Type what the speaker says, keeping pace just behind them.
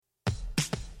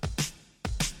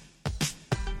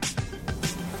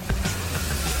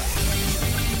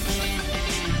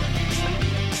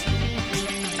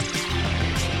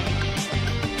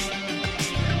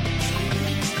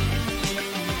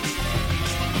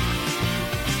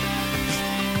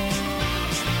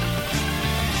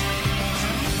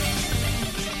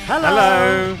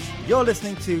Hello. You're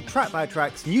listening to Track by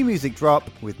Track's New Music Drop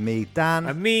with me, Dan.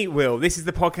 And me, Will. This is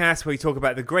the podcast where we talk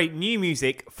about the great new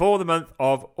music for the month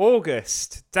of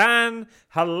August. Dan,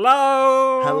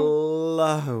 hello.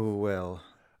 Hello, Will.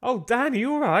 Oh, Dan, are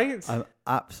you all right? I'm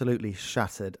absolutely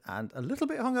shattered and a little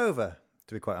bit hungover,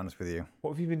 to be quite honest with you.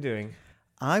 What have you been doing?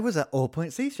 I was at All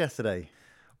Points East yesterday.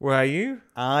 Were you?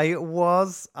 I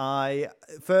was.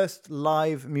 First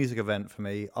live music event for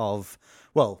me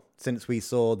since we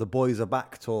saw the Boys Are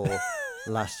Back tour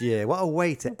last year. What a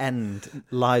way to end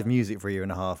live music for a year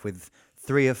and a half with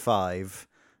 3 of 5,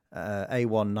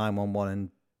 A1, 911 and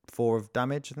 4 of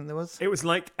Damage, I think there was. It was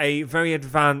like a very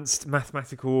advanced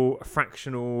mathematical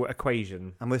fractional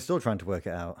equation. And we're still trying to work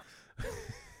it out.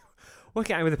 Work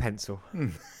it out with a pencil.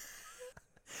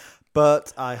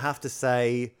 But I have to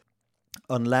say,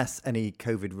 unless any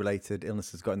COVID-related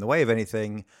illnesses got in the way of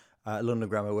anything, London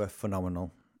Grammar were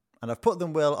phenomenal. And I've put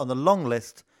them, Will, on the long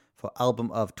list for album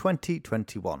of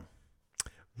 2021.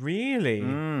 Really?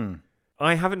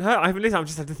 I haven't listened. I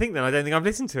just have to think then. I don't think I've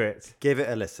listened to it. Give it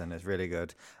a listen. It's really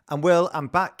good. And Will, I'm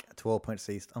back to All Points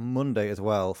East on Monday as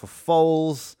well for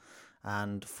Foals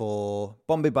and for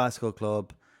Bombay Bicycle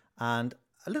Club. And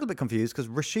a little bit confused because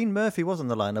Roisin Murphy was on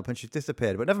the lineup and she's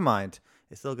disappeared. But never mind.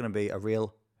 It's still going to be a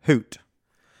real hoot.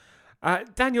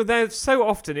 Daniel, there so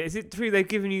often. Is it true they've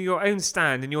given you your own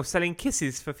stand and you're selling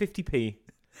kisses for 50p?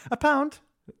 £1?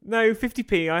 No,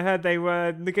 50p. I heard they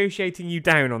were negotiating you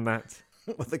down on that.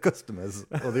 With the customers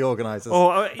or the organisers?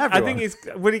 Or I think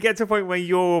will it get to a point where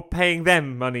you're paying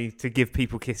them money to give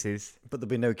people kisses? But there'll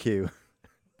be no queue.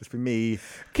 Just be me.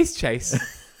 Kiss chase.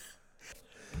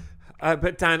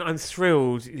 But Dan, I'm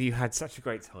thrilled you had such a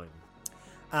great time.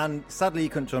 And sadly, you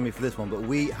couldn't join me for this one, but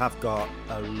we have got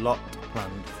a lot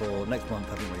planned for next month,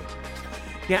 haven't we?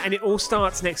 Yeah, and it all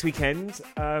starts next weekend.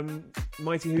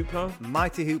 Mighty Hoopla.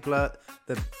 Mighty Hoopla,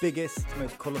 the biggest,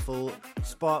 most colourful,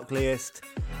 sparkliest,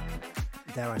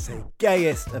 dare I say,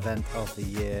 gayest event of the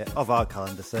year, of our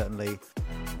calendar, certainly.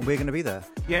 And we're going to be there.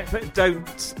 Yeah, but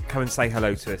don't come and say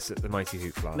hello to us at the Mighty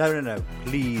Hoopla. No,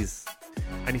 please.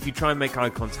 And if you try and make eye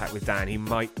contact with Dan, he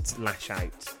might lash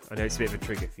out. I know it's a bit of a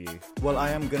trigger for you. Well, I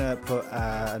am going to put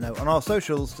a note on our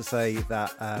socials to say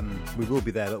that we will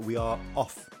be there, but we are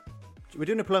off. We're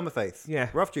doing a Paloma Faith. Yeah.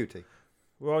 We're off duty.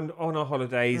 We're on our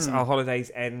holidays. Our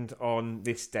holidays end on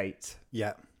this date.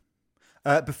 Yeah.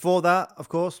 Before that, of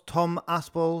course, Tom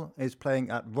Aspel is playing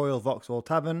at Royal Vauxhall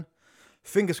Tavern.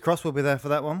 Fingers crossed we'll be there for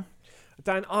that one.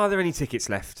 Dan, are there any tickets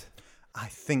left? I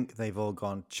think they've all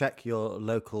gone. Check your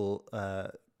local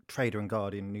Trader and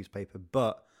Guardian newspaper,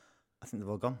 but I think they've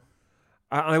all gone.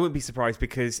 I wouldn't be surprised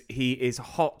because he is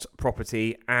hot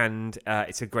property and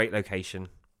it's a great location.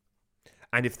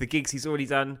 And if the gigs he's already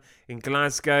done in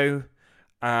Glasgow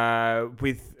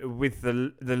with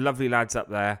the lovely lads up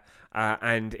there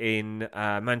and in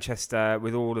Manchester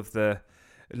with all of the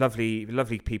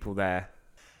lovely people there.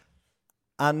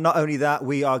 And not only that,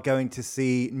 we are going to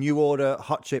see New Order,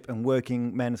 Hot Chip and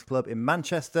Working Men's Club in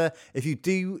Manchester. If you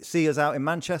do see us out in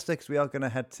Manchester, because we are going to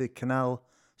head to Canal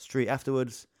Street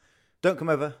afterwards, don't come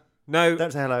over. No.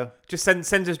 Don't say hello. Just send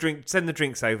the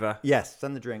drinks over. Yes,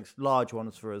 send the drinks. Large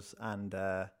ones for us. And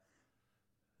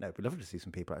it'd be lovely to see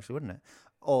some people actually, wouldn't it?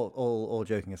 All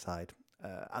joking aside,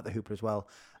 at the Hoopla as well.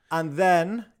 And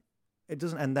then it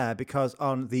doesn't end there because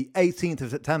on the 18th of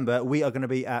September, we are going to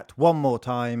be at One More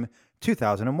Time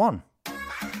 2001.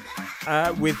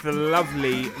 With the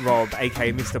lovely Rob,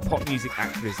 aka Mr. Pop Music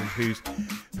Activism, who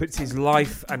puts his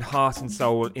life and heart and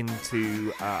soul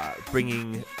into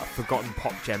bringing forgotten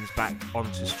pop gems back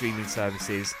onto streaming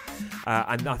services.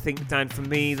 And I think, Dan, for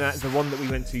me, that the one that we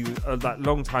went to that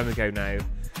long time ago now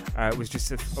was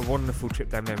just a wonderful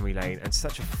trip down memory lane and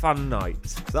such a fun night.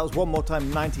 So that was One More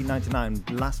Time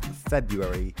 1999, last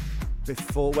February,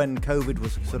 before when COVID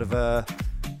was sort of a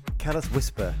careless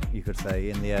whisper, you could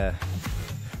say, in the air.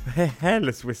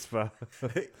 Hairless whisper.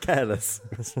 Careless.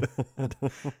 Don't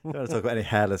want to talk about any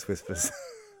hairless whispers.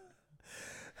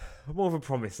 More of a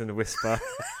promise than a whisper.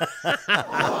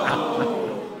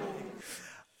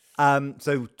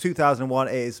 So 2001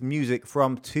 is music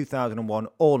from 2001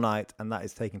 all night, and that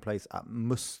is taking place at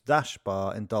Moustache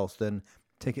Bar in Dalston.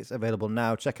 Tickets available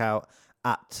now. Check out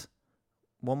at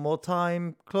One More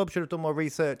Time Club. Should have done more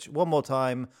research. One More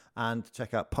Time, and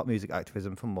check out Pop Music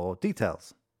Activism for more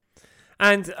details.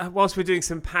 And whilst we're doing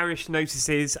some parish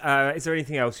notices, is there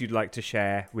anything else you'd like to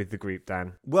share with the group,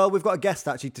 Dan? Well, we've got a guest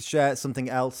actually to share something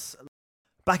else.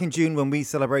 Back in June, when we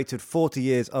celebrated 40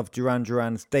 years of Duran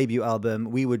Duran's debut album,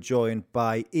 we were joined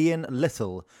by Ian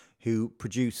Little, who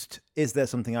produced Is There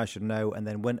Something I Should Know, and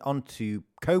then went on to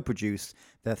co-produce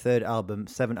their third album,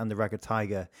 Seven and the Ragged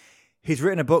Tiger. He's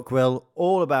written a book, Will,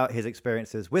 all about his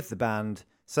experiences with the band.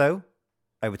 So,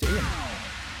 over to Ian.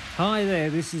 Hi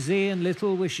there, this is Ian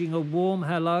Little wishing a warm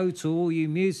hello to all you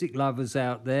music lovers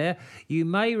out there. You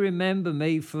may remember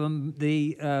me from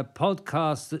the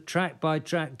podcast that Track by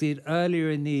Track did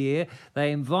earlier in the year.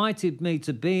 They invited me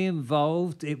to be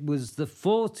involved. It was the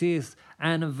 40th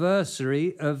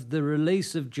anniversary of the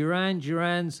release of Duran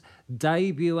Duran's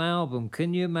debut album.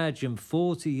 Can you imagine?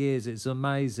 40 years, it's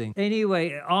amazing.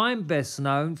 Anyway, I'm best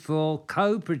known for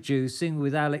co-producing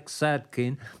with Alex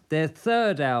Sadkin their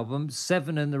third album,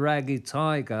 Seven and the Ragged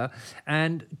Tiger,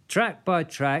 and Track by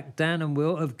Track, Dan and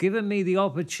Will have given me the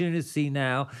opportunity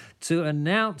now to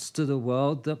announce to the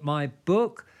world that my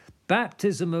book,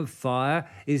 Baptism of Fire,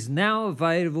 is now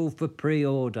available for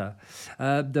pre-order.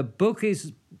 The book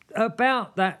is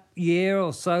about that year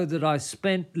or so that I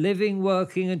spent living,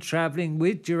 working and travelling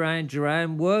with Duran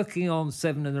Duran, working on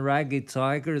Seven and the Ragged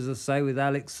Tiger, as I say, with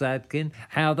Alex Sadkin,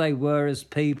 how they were as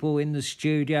people in the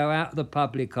studio, out of the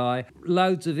public eye.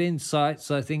 Loads of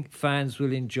insights I think fans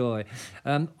will enjoy.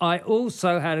 I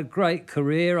also had a great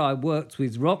career. I worked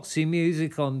with Roxy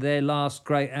Music on their last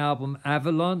great album,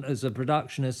 Avalon, as a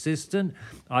production assistant.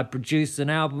 I produced an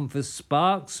album for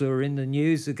Sparks, who are in the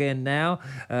news again now.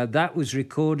 That was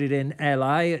recorded in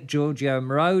LA at Giorgio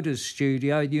Moroder's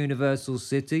studio at Universal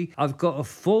City. I've got a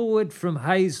forward from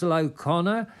Hazel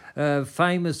O'Connor,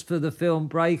 famous for the film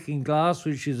Breaking Glass,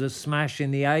 which is a smash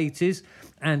in the 80s.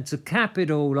 And to cap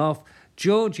it all off,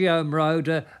 Giorgio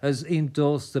Moroder has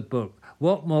endorsed the book.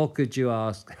 What more could you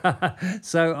ask?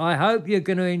 So I hope you're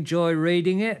going to enjoy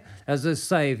reading it. As I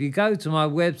say, if you go to my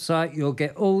website, you'll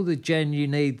get all the gen you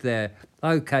need there.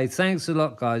 Okay, thanks a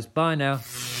lot, guys. Bye now.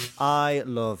 I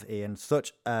love Ian.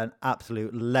 Such an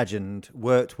absolute legend.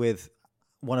 Worked with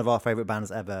one of our favourite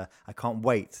bands ever. I can't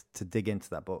wait to dig into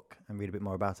that book and read a bit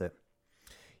more about it.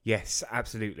 Yes,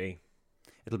 absolutely.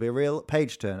 It'll be a real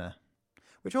page-turner,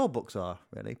 which all books are,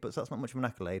 really, but that's not much of an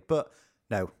accolade. But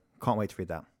no, can't wait to read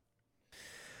that.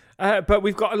 But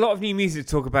we've got a lot of new music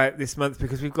to talk about this month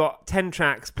because we've got 10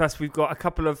 tracks, plus we've got a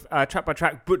couple of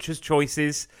track-by-track Butcher's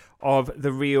choices of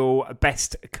the real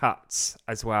best cuts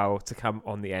as well to come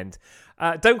on the end.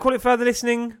 Don't call it further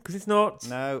listening, because it's not.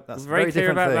 No, that's very clear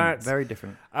different about thing. that. Very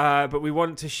different. But we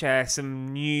want to share some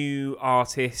new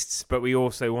artists, but we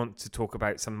also want to talk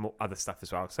about some more other stuff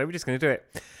as well. So we're just going to do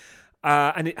it.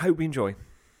 And I hope we enjoy.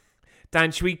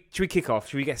 Dan, should we kick off?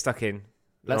 Should we get stuck in?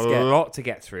 Let's a lot to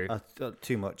get through.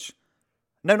 Too much.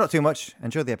 No, not too much.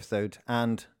 Enjoy the episode,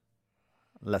 and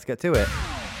let's get to it.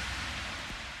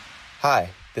 Hi,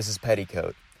 this is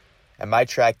Petticoat, and my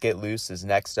track Get Loose is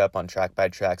next up on Track by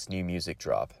Track's new music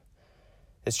drop.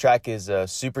 This track is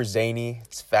super zany,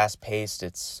 it's fast-paced,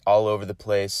 it's all over the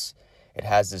place. It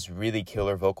has this really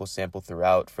killer vocal sample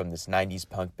throughout from this 90s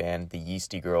punk band, the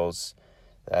Yeasty Girls,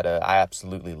 that I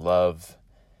absolutely love.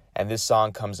 And this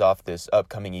song comes off this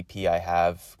upcoming EP I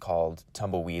have called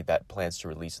Tumbleweed that plans to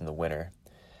release in the winter.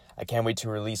 I can't wait to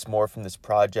release more from this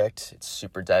project. It's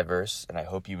super diverse, and I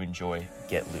hope you enjoy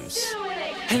Get Loose.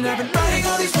 And I've been writing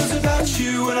all these words about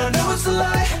you, and I know it's a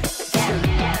lie.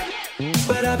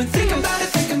 But I've been thinking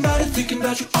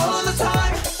about you all of the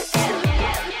time.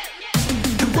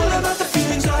 And what about the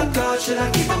feelings I've got? Should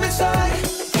I keep them inside?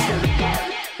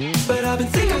 But I've been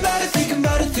thinking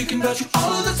about you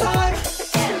all of the time.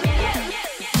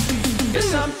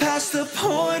 Guess I'm past the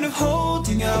point of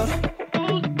holding out.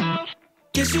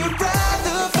 Guess you'd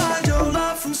rather find your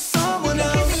love from someone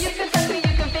else. You can touch me, you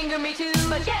can finger me too,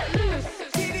 but get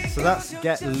loose. So that's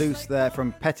Get Loose there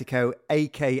from Petticoat,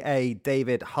 a.k.a.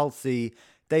 David Halsey.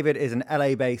 David is an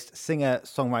LA-based singer,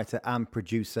 songwriter and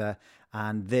producer,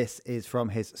 and this is from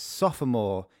his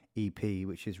sophomore EP,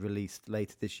 which is released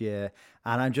later this year.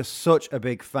 And I'm just such a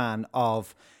big fan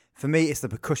of, for me, it's the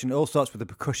percussion. It all starts with the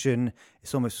percussion.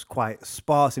 It's almost quite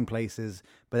sparse in places,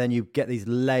 but then you get these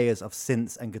layers of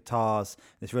synths and guitars,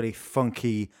 this really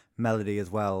funky melody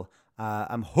as well.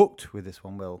 I'm hooked with this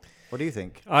one, Will. What do you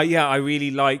think? Yeah, I really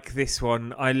like this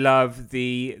one. I love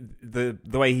the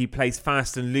way he plays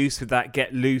fast and loose with that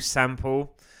Get Loose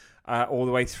sample all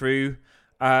the way through.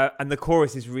 And the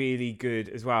chorus is really good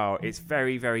as well. It's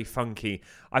very, very funky.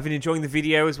 I've been enjoying the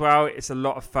video as well. It's a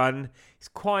lot of fun. He's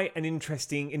quite an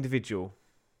interesting individual.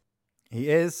 He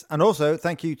is. And also,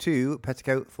 thank you to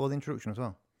Petticoat for the introduction as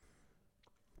well.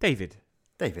 David.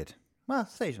 Well,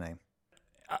 stage name.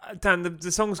 Dan,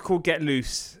 the song's called Get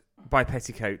Loose by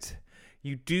Petticoat.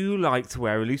 You do like to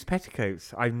wear a loose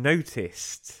petticoat, I've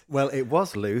noticed. Well, it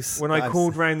was loose. When I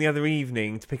called round the other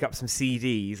evening to pick up some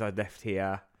CDs I'd left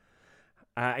here,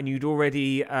 and you'd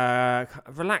already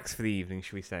relaxed for the evening,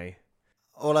 should we say?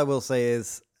 All I will say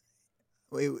is,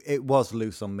 it was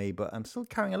loose on me, but I'm still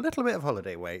carrying a little bit of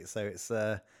holiday weight, so it's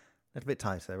a little bit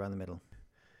tighter around the middle.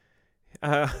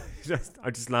 I'm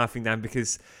just laughing, Dan,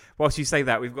 because whilst you say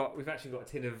that, we've actually got a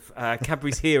tin of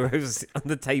Cadbury's Heroes on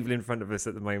the table in front of us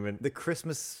at the moment. The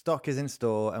Christmas stock is in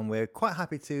store, and we're quite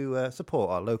happy to support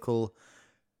our local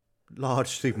large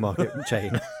supermarket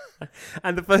chain.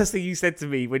 And the first thing you said to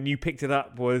me when you picked it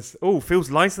up was, "Oh,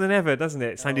 feels lighter than ever, doesn't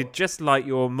it?" It sounded just like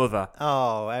your mother.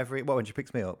 Oh, when she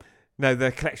picks me up? No,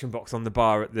 the collection box on the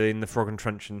bar in the Frog and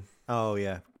Truncheon. Oh,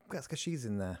 yeah. That's because she's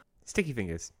in there. Sticky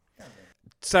fingers.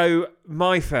 So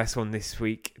my first one this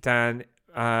week, Dan,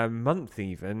 month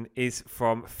even, is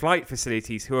from Flight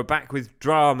Facilities, who are back with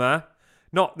drama.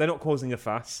 They're not causing a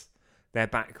fuss. They're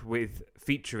back with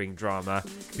featuring drama.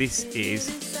 This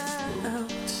is...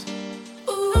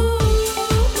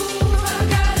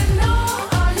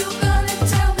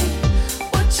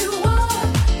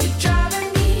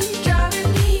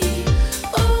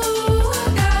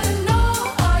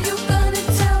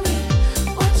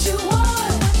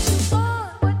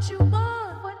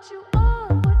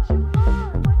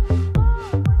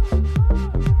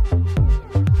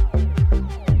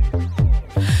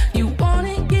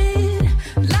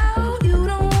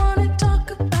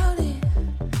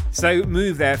 So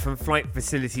Move there from Flight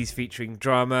Facilities featuring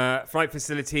drama. Flight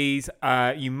Facilities,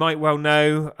 you might well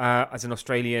know as an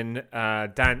Australian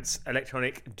dance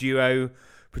electronic duo,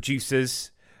 producers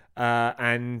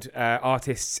and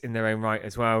artists in their own right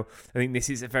as well. I think this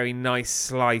is a very nice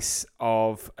slice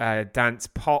of dance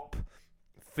pop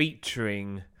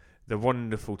featuring the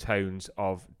wonderful tones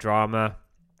of drama.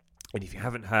 And if you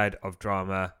haven't heard of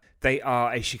drama, they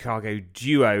are a Chicago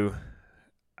duo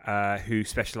who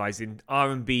specialise in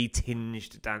R&B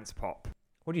tinged dance pop.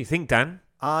 What do you think, Dan?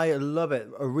 I love it.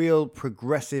 A real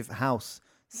progressive house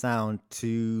sound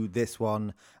to this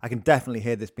one. I can definitely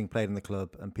hear this being played in the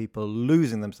club and people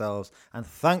losing themselves and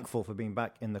thankful for being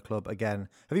back in the club again.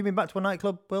 Have you been back to a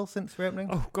nightclub, Will, since reopening?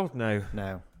 Oh, God, no.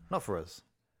 No, not for us.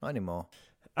 Not anymore.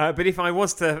 But if I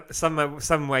was to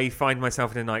some way find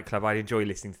myself in a nightclub, I'd enjoy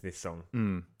listening to this song.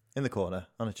 In the corner,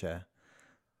 on a chair.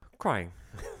 Crying.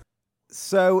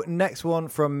 So, next one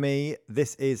from me.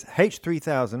 This is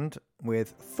H3000 with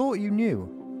Thought You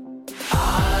Knew.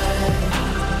 I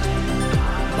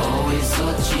always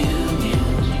thought you knew.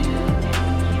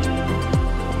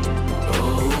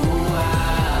 Oh, I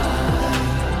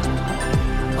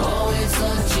always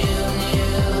thought you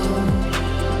knew.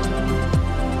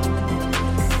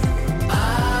 I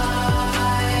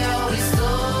always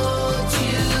thought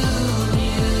you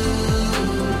knew.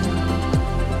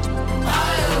 I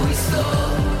always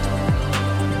thought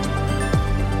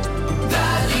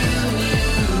that you knew.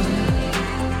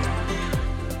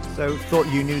 So, Thought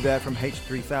You Knew there from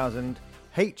H3000.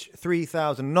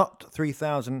 H3000, not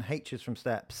 3000 H's from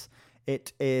Steps.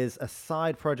 It is a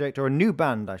side project, or a new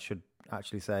band, I should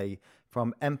actually say,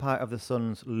 from Empire of the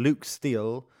Sun's Luke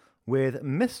Steele with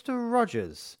Mr.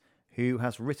 Rogers, who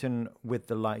has written with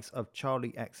the likes of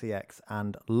Charlie XCX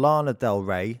and Lana Del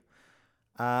Rey.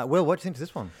 Will, what do you think of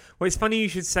this one? Well, it's funny you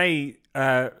should say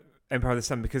Empire of the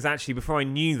Sun, because actually before I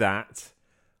knew that,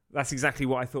 that's exactly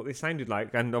what I thought this sounded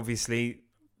like. And obviously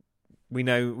we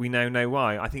now know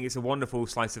why. I think it's a wonderful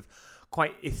slice of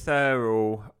quite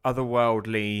ethereal,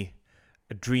 otherworldly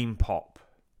dream pop.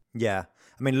 Yeah.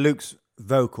 I mean, Luke's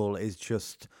vocal is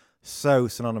just so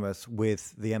synonymous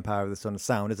with the Empire of the Sun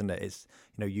sound, isn't it? It's,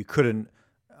 you know, you couldn't,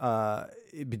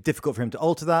 it'd be difficult for him to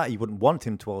alter that. You wouldn't want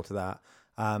him to alter that.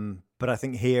 But I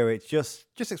think here it's just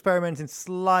experimenting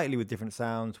slightly with different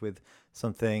sounds, with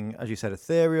something, as you said,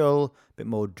 ethereal, a bit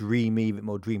more dreamy, a bit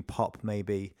more dream pop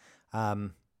maybe.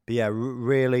 But yeah,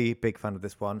 really big fan of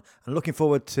this one. And looking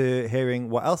forward to hearing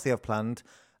what else they have planned.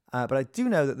 But I do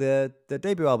know that their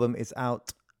debut album is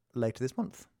out later this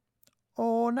month.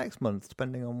 Or next month,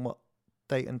 depending on what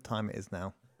date and time it is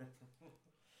now.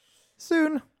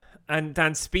 Soon. And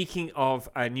Dan, speaking of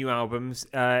new albums,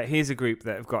 here's a group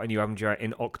that have got a new album due out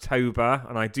in October,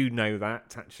 and I do know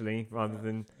that, actually, rather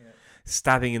than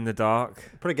stabbing in the dark.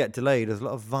 Probably get delayed. There's a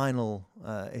lot of vinyl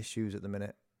issues at the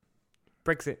minute.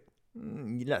 Brexit.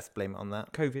 Let's blame it on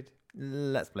that. COVID.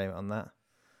 Let's blame it on that.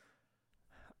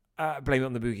 Blame it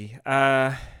on the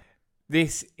boogie.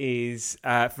 This is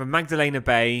from Magdalena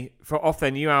Bay. Off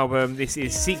their new album, this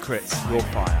is Secrets, Your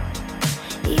Fire.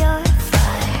 Your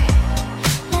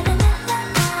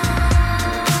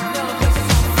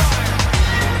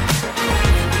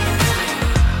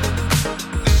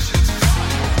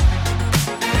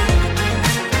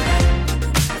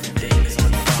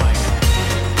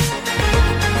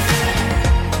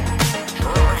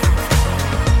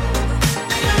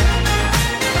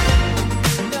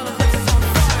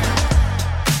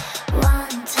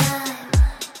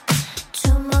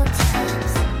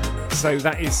So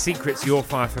that is Secrets Your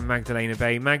Fire from Magdalena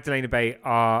Bay. Magdalena Bay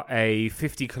are a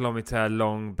 50-kilometre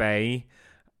long bay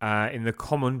in the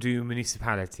Comondou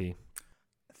municipality.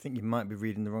 I think you might be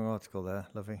reading the wrong article there,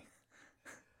 Lovey.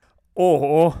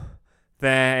 Or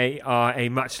they are a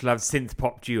much-loved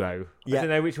synth-pop duo. Yeah. I don't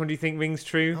know, which one do you think rings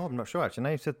true? Oh, I'm not sure, actually. Now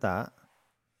you said that.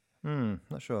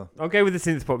 Not sure. I'll go with the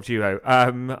synth-pop duo.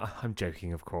 I'm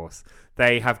joking, of course.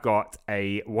 They have got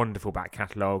a wonderful back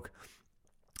catalogue.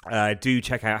 Do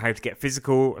check out How to Get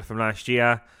Physical from last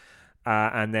year.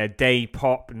 And their day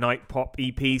pop, night pop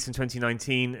EPs from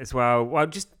 2019 as well. Well,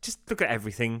 just look at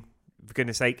everything, for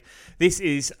goodness sake. This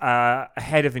is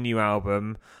ahead of a new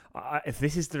album. If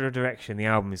this is the direction the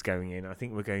album is going in, I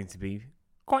think we're going to be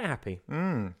quite happy.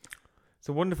 It's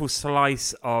a wonderful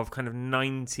slice of kind of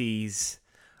 90s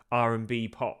R&B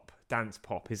pop, dance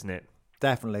pop, isn't it?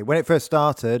 Definitely. When it first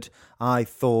started, I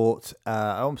thought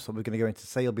I almost thought we were going to go into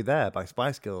Say You'll Be There by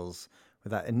Spice Girls with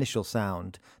that initial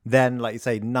sound. Then, like you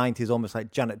say, 90s, almost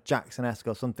like Janet Jackson-esque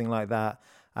or something like that.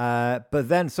 But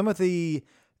then some of the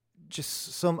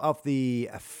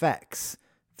effects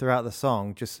throughout the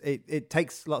song, just it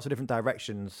takes lots of different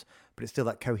directions, but it's still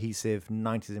that cohesive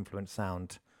 90s influenced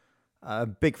sound. A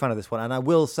big fan of this one. And I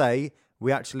will say,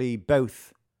 we actually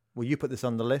both, well, you put this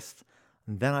on the list,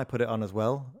 and then I put it on as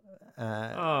well. So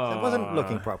it wasn't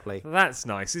looking properly. That's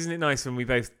nice. Isn't it nice when we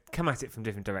both come at it from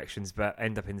different directions but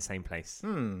end up in the same place?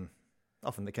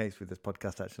 Often the case with this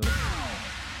podcast, actually.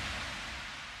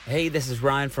 Hey, this is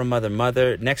Ryan from Mother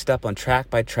Mother. Next up on Track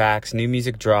by Track's new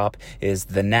music drop is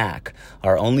The Knack,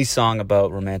 our only song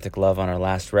about romantic love on our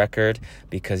last record,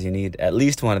 because you need at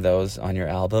least one of those on your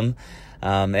album.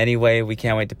 Anyway, we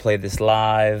can't wait to play this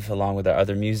live along with our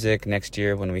other music next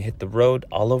year when we hit the road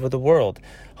all over the world.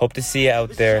 Hope to see you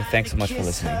out there. Thanks so much for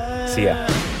listening. See ya.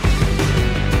 So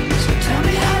tell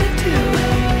me how to do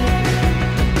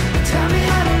it. Tell me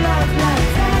how to love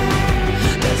like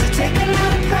that. Does it take a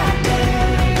lot of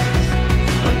practice?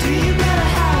 Or do you gotta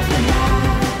have the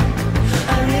knack?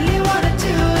 I really wanna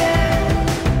do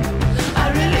it. I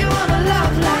really wanna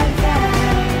love like that.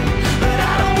 But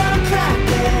I don't wanna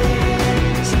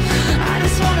practice. I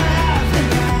just wanna have the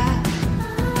knack.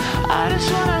 I just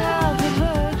wanna have the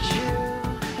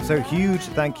virtue. So huge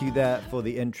thank you there for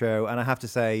the intro. And I have to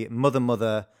say, Mother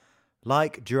Mother,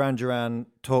 like Duran Duran,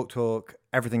 Talk Talk,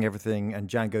 Everything Everything, and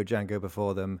Django Django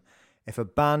before them, if a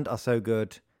band are so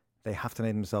good, they have to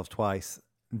name themselves twice,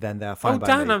 then they're fine by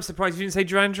Dan, me. I'm surprised you didn't say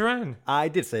Duran Duran. I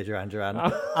did say Duran Duran.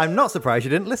 I'm not surprised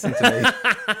you didn't listen to me.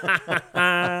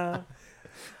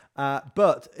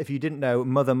 But if you didn't know,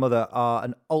 Mother Mother are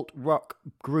an alt-rock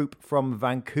group from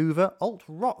Vancouver.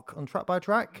 Alt-rock on Track by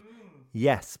Track?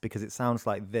 Yes, because it sounds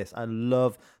like this. I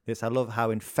love this. I love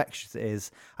how infectious it is.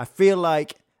 I feel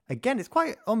like, again, it's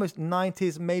quite almost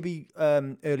 90s, maybe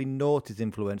early noughties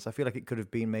influence. I feel like it could have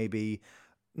been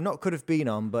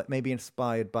but maybe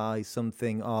inspired by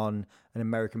something on an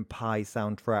American Pie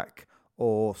soundtrack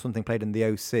or something played in the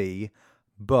OC,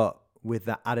 but with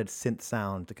that added synth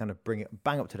sound to kind of bring it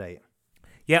bang up to date.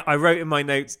 Yeah, I wrote in my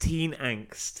notes teen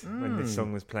angst when this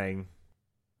song was playing.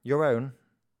 Your own?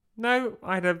 No,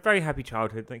 I had a very happy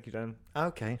childhood. Thank you, Dan.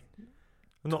 Okay.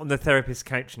 I'm not on the therapist's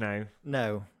couch now.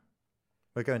 No.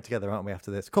 We're going together, aren't we,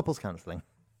 after this? Couples counselling.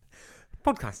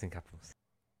 Podcasting couples.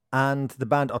 And the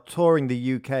band are touring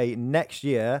the UK next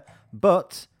year,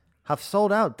 but have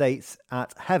sold out dates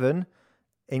at Heaven,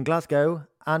 in Glasgow,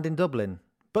 and in Dublin.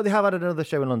 But they have added another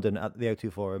show in London at the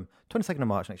O2 Forum, 22nd of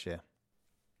March next year.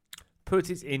 Put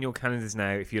it in your calendars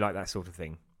now if you like that sort of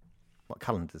thing. What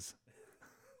calendars?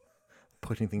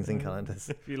 Putting things in calendars.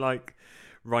 If you like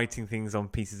writing things on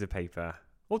pieces of paper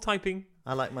or typing.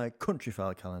 I like my country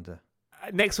file calendar.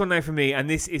 Next one now from me, and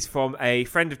this is from a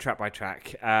friend of Track by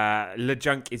Track. Le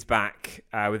Junk is back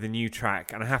with a new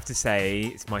track, and I have to say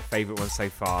it's my favourite one so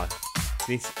far.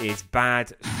 This is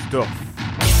Bad Stuff.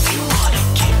 If you wanna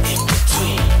get in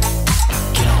between,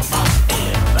 get on my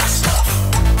ear, my stuff.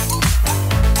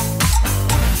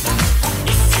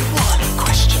 If you wanna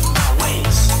question my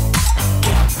ways,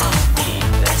 get on me,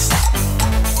 that's that.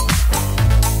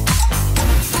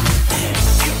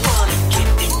 If you wanna get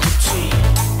in between,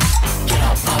 get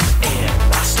on my ear,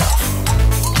 my stuff.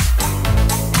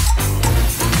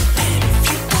 And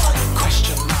if you wanna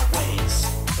question my ways,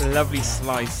 A lovely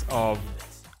slice of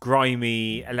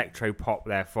grimy electro pop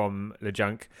there from Le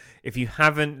Junk. If you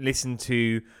haven't listened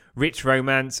to Rich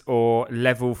Romance or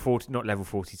Level 40, not Level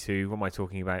 42, what am I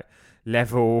talking about?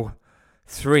 Level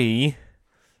 3,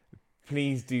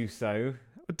 please do so.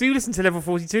 Do listen to Level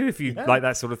 42 if you like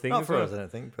that sort of thing. Not as for well. us, I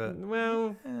don't think, but...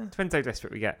 Well, depends how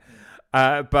desperate we get.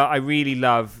 But I really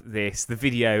love this. The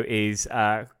video is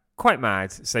quite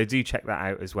mad. So do check that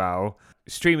out as well.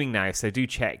 Streaming now, so do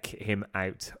check him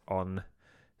out on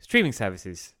streaming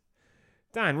services.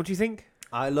 Dan, what do you think?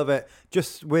 I love it.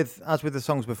 Just as with the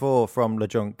songs before from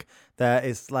LeJunk, there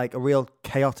is like a real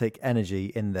chaotic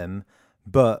energy in them,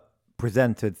 but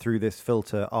presented through this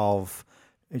filter of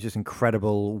just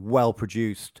incredible,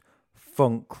 well-produced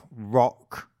funk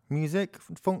rock music,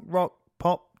 funk rock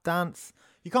pop dance.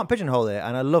 You can't pigeonhole it,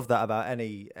 and I love that about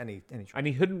any track. And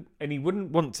he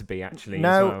wouldn't want to be actually. No,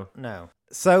 as well. no.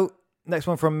 So next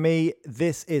one from me.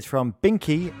 This is from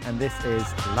Binky, and this is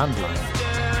Landline.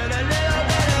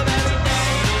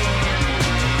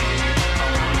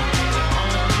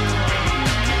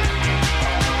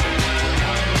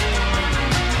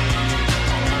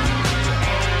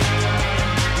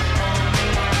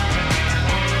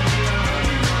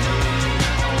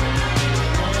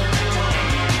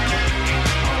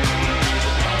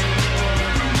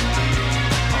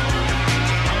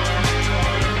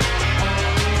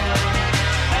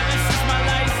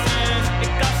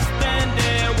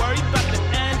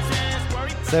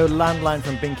 So Landline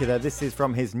from Binky there. This is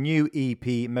from his new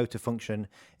EP, Motor Function.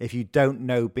 If you don't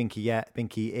know Binky yet,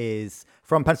 Binky is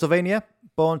from Pennsylvania,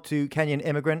 born to Kenyan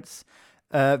immigrants.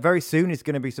 Very soon he's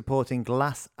going to be supporting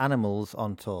Glass Animals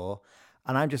on tour.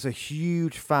 And I'm just a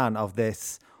huge fan of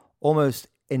this almost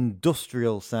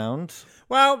industrial sound.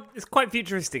 Well, it's quite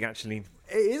futuristic actually.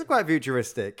 It is quite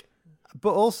futuristic,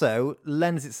 but also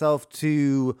lends itself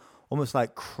to almost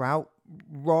like kraut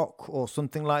rock or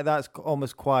something like that. It's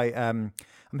almost quite...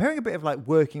 I'm hearing a bit of like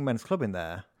Working Men's Club in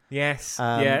there. Yes,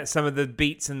 yeah, some of the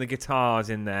beats and the guitars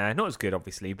in there. Not as good,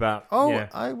 obviously, but yeah.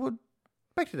 I would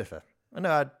beg to differ.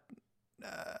 I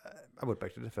would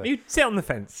beg to differ. You sit on the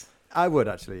fence. I would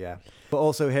actually, yeah. But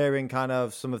also hearing kind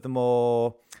of some of the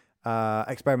more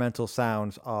experimental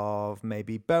sounds of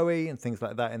maybe Bowie and things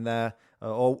like that in there,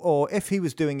 or if he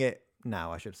was doing it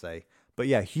now, I should say. But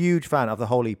yeah, huge fan of the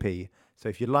whole EP. So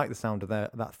if you like the sound of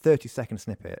that 30-second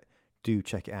snippet, do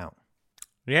check it out.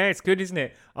 Yeah, it's good, isn't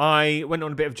it? I went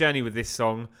on a bit of a journey with this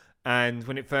song, and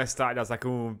when it first started, I was like,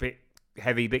 oh, a bit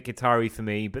heavy, a bit guitar-y for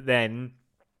me. But then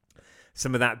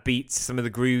some of that beats, some of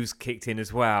the grooves kicked in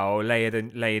as well, layered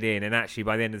in, and actually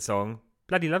by the end of the song,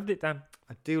 bloody loved it, Dan.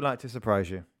 I do like to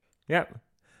surprise you. Yep.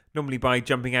 Normally by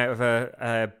jumping out of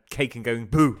a cake and going,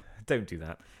 boo. Don't do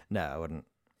that. No, I wouldn't.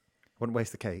 Wouldn't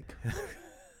waste the cake.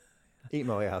 Eat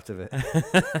my way out of it.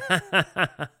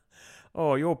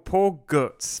 Oh, your poor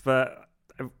guts, but...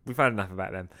 We've had enough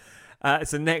about them.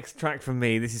 So next track from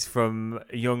me, this is from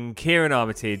young Kieran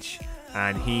Armitage,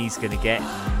 and he's going to get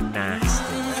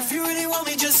nasty. If you really want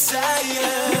me, just say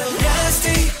it.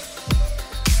 Nasty.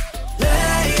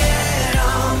 Lay it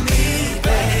on me,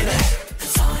 baby.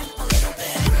 'Cause I'm a little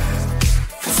bit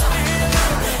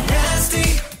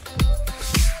nasty.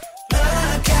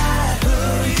 Look at who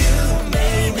you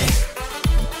made me.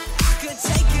 I could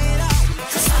take it all.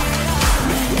 'Cause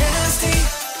I'm nasty.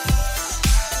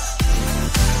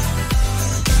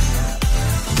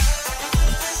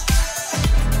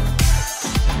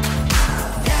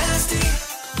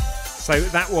 So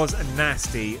that was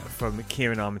Nasty from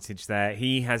Kieran Armitage there.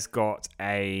 He has got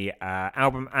a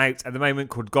album out at the moment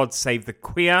called God Save the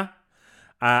Queer.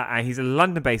 And he's a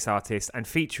London-based artist, and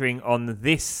featuring on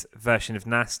this version of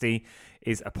Nasty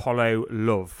is Apollo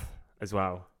Love as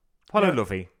well. Apollo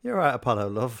Lovey. You're right, Apollo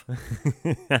Love.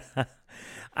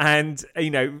 And,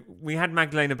 you know, we had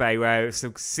Magdalena Bay where it's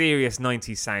some serious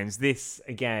 90s sounds. This,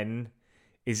 again,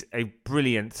 is a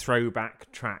brilliant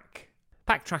throwback track.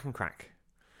 Backtrack and crack.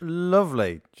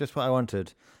 Lovely, just what I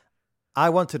wanted.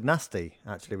 I wanted Nasty,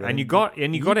 actually. And you got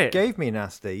it. Gave me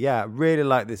Nasty, yeah. Really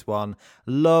like this one.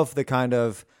 Love the kind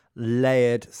of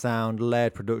layered sound,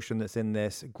 layered production that's in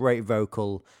this. Great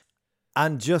vocal,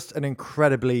 and just an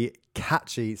incredibly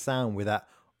catchy sound with that.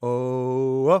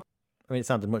 Oh, I mean, it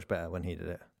sounded much better when he did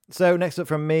it. So next up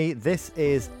from me, this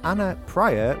is Anna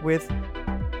Pryor with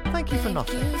 "Thank You for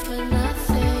Nothing."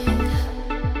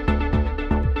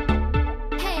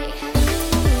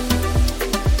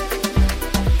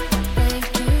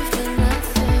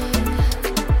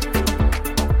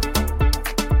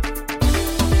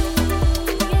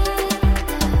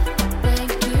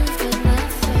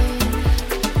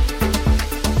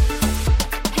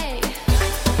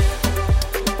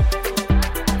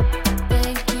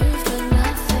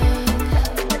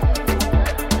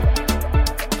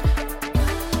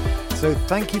 So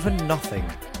Thank You for Nothing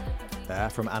there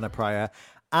from Anna Pryor.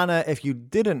 Anna, if you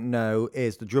didn't know,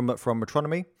 is the drummer from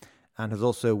Metronomy and has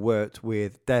also worked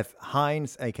with Dev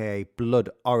Hynes, aka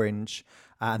Blood Orange.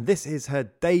 And this is her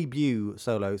debut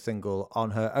solo single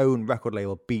on her own record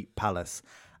label, Beat Palace.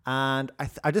 And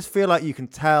I just feel like you can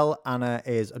tell Anna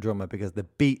is a drummer because the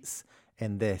beats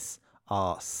in this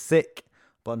are sick.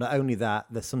 But not only that,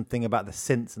 there's something about the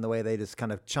synths and the way they just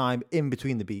kind of chime in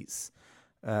between the beats,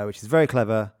 which is very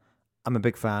clever. I'm a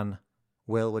big fan.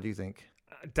 Will, what do you think?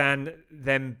 Dan,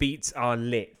 them beats are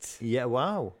lit. Yeah,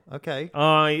 wow. Okay.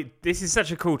 This is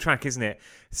such a cool track, isn't it?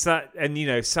 Such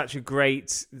a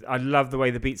great. I love the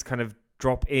way the beats kind of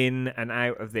drop in and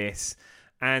out of this,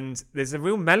 and there's a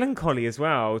real melancholy as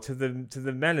well to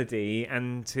the melody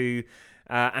and to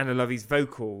Anna Lovey's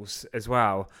vocals as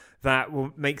well.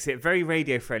 That makes it very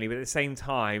radio friendly, but at the same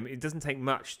time, it doesn't take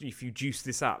much if you juice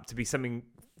this up to be something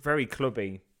very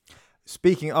clubby.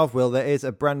 Speaking of, Will, there is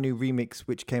a brand new remix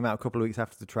which came out a couple of weeks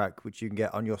after the track, which you can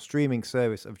get on your streaming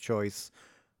service of choice,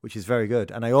 which is very good.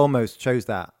 And I almost chose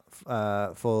that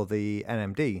for the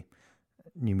NMD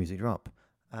New Music Drop.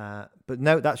 But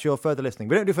no, that's your further listening.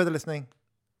 We don't do further listening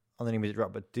on the New Music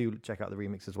Drop, but do check out the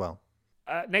remix as well.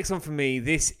 Next one for me,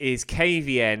 this is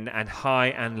KVN and High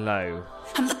and Low.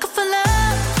 I'm looking for love,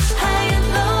 high and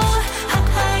low,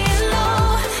 high and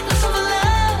low. Looking for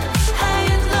love, high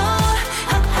and low,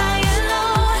 high and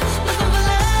low. Looking for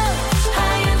love,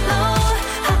 high and low,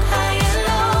 high and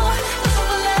low. Looking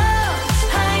for love,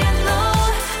 high and low,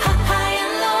 high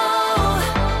and low.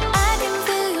 I can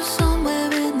feel you somewhere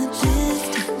in the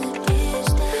distance,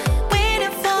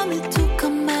 waiting for me to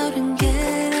come out and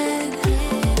get it.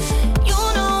 You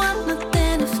know I'm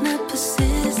nothing if not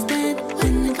persistent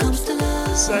when it comes to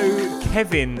love. So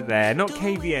Kevin there, not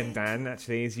KVN, Dan,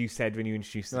 actually, as you said when you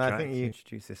introduced the track. I think you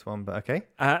introduced this one, but okay.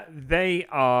 They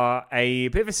are a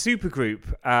bit of a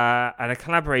supergroup and a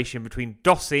collaboration between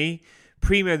Dossie,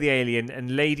 Primo the Alien,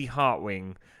 and Lady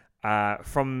Heartwing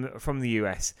from the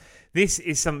US. This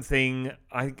is something,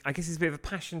 I guess it's a bit of a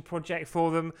passion project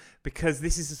for them because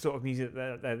this is the sort of music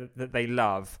that they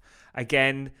love.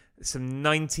 Again, some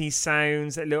 90s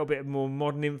sounds, a little bit more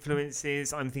modern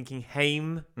influences. I'm thinking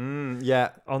Haim Yeah.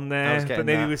 on I there, was getting but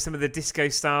maybe that. with some of the disco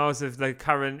styles of the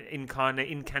current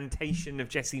incantation of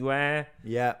Jessie Ware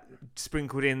Yeah.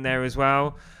 sprinkled in there as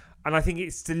well. And I think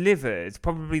it's delivered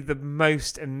probably the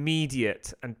most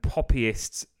immediate and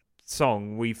poppiest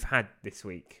song we've had this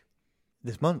week.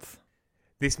 This month.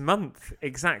 This month,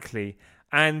 exactly.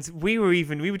 And we were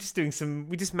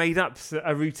just made up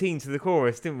a routine to the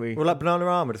chorus, didn't we? We're like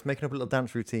Bananarama, just making up a little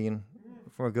dance routine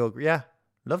for a girl. Yeah.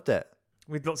 Loved it.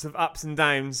 With lots of ups and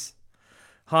downs,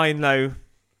 high and low.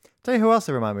 Tell you who else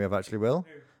they remind me of, actually, Will?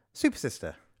 Super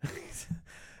Sister.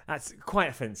 That's quite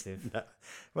offensive.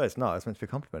 Well, it's not. It's meant to be a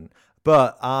compliment.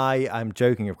 But I'm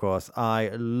joking, of course.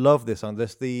 I love this song.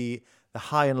 The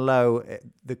high and low.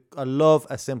 I love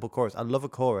a simple chorus. I love a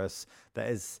chorus that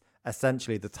is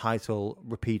essentially the title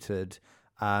repeated,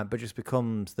 but just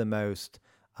becomes the most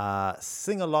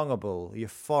sing-alongable,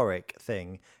 euphoric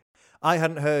thing. I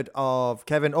hadn't heard of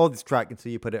Kevin or this track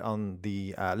until you put it on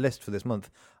the list for this month.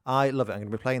 I love it. I'm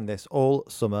going to be playing this all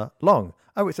summer long.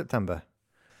 Oh, it's September.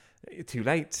 Too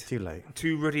late. Too late.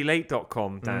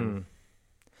 TooRuddyLate.com, Dan.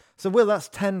 So, Will, that's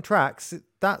 10 tracks.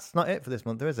 That's not it for this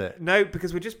month, though, is it? No,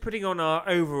 because we're just putting on our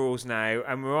overalls now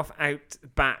and we're off out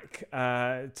back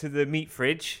to the meat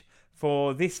fridge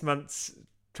for this month's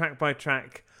track by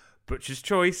track Butcher's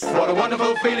Choice. What a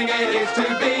wonderful feeling it is to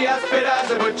be as fit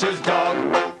as a butcher's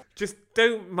dog. Just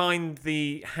don't mind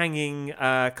the hanging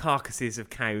carcasses of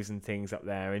cows and things up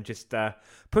there and just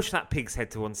push that pig's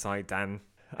head to one side, Dan.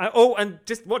 And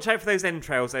just watch out for those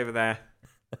entrails over there.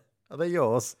 Are they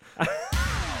yours?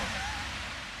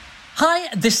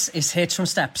 Hi, this is H from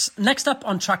Steps. Next up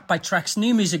on Track by Track's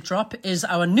new music drop is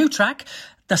our new track,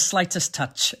 The Slightest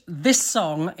Touch. This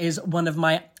song is one of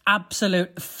my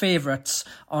absolute favourites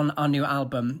on our new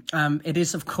album. It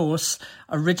is, of course,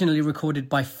 originally recorded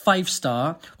by Five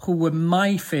Star, who were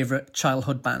my favourite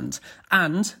childhood band.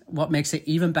 And what makes it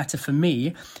even better for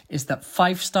me is that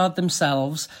Five Star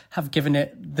themselves have given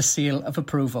it the seal of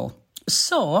approval.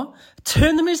 So,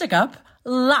 turn the music up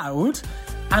loud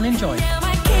and enjoy. Now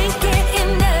I can't get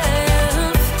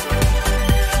enough.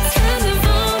 Turn the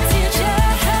voltage up.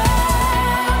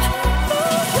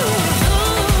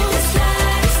 The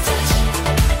slightest touch,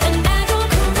 and I go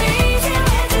crazy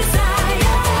with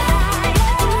desire.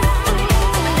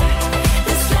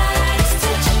 The slightest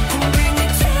touch can bring me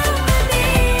to my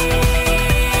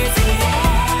knees.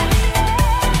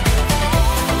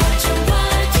 What you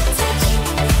want to touch,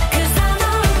 'cause I'm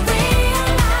a real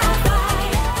live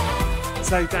fire.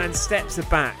 So, Dan, Steps are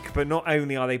back, but not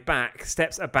only are they back,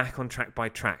 Steps are back on Track by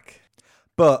Track.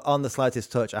 But on The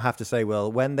Slightest Touch, I have to say,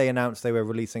 Will, when they announced they were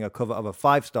releasing a cover of a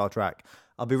Five Star track,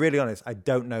 I'll be really honest, I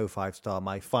don't know 5-star.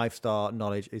 My 5-star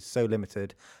knowledge is so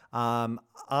limited.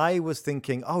 I was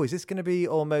thinking, is this going to be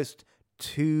almost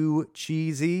too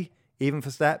cheesy, even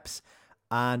for Steps?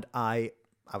 And I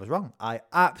was wrong. I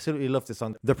absolutely love this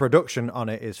song. The production on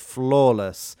it is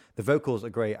flawless. The vocals are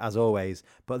great, as always.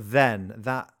 But then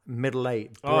that middle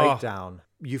 8 breakdown,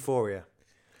 Euphoria.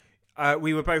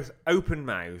 We were both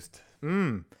open-mouthed.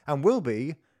 And will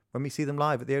be when we see them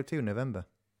live at the O2 in November.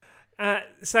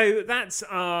 So that's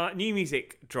our new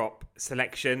music drop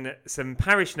selection, some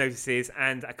parish notices,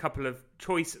 and a couple of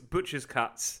choice butcher's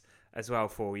cuts as well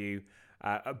for you.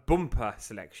 A bumper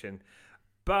selection.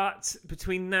 But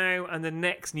between now and the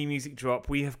next new music drop,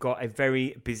 we have got a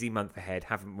very busy month ahead,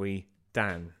 haven't we,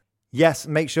 Dan? Yes,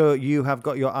 make sure you have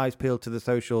got your eyes peeled to the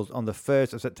socials on the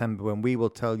 1st of September when we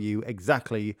will tell you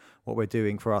exactly what we're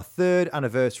doing for our 3rd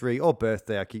anniversary or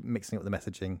birthday. I keep mixing up the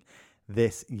messaging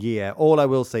this year. All I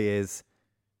will say is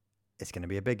it's going to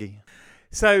be a biggie.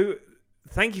 So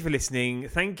thank you for listening.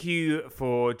 Thank you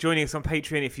for joining us on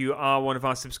Patreon. If you are one of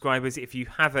our subscribers, if you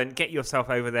haven't, get yourself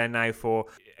over there now for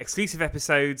exclusive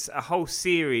episodes, a whole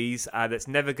series that's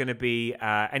never going to be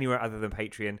anywhere other than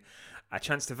Patreon, a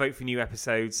chance to vote for new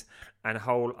episodes, and a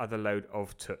whole other load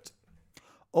of tut.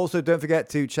 Also, don't forget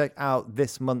to check out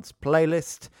this month's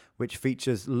playlist, which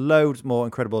features loads more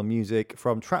incredible music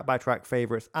from track-by-track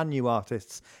favourites and new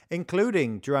artists,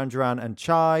 including Duran Duran and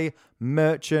Chai,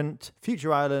 Merchant,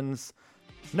 Future Islands,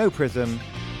 No Prism,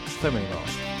 so many more.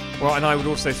 Well, and I would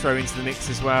also throw into the mix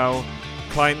as well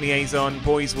Client Liaison,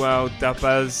 Boys World,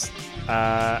 Dubbers,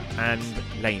 and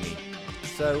Laney.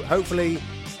 So hopefully,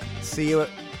 see you at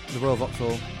the Royal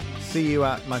Vauxhall, see you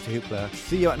at Mighty Hoopla,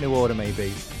 see you at New Order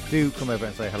maybe. Do come over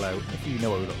and say hello if you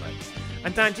know what we look like.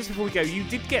 And Dan, just before we go, you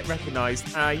did get recognised.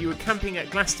 You were camping at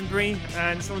Glastonbury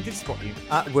and someone did spot you.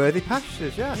 At Worthy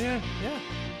Pastures, yeah. Yeah.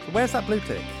 So where's that blue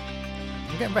tick?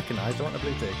 I'm getting recognised, I want a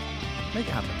blue tick. Make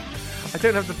it happen. I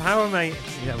don't have the power, mate.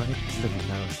 Yeah, well, lovely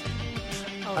power.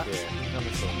 Oh dear,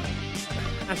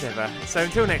 As ever. So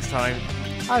until next time,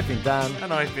 I've been Dan.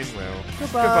 and I've been Will.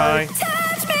 Goodbye. Touch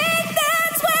me,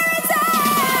 that's where it's at.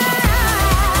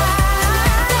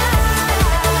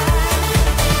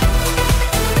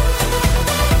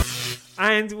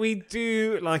 And we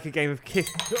do like a game of kiss.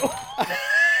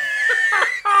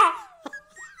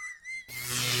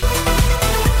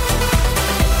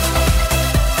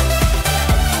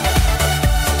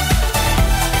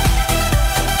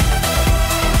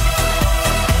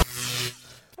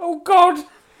 Oh God,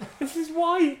 this is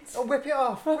white. Oh, whip it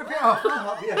off. Whip it off.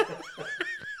 I'll help you. I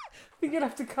think you'll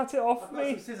have to cut it off I've got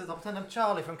me. some scissors. I'll pretend I'm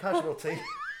Charlie from Casualty.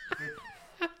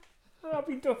 I'll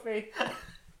be Duffy.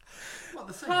 What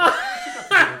the same?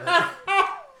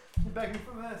 You're begging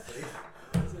for mercy.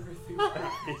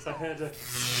 Yes, I heard it.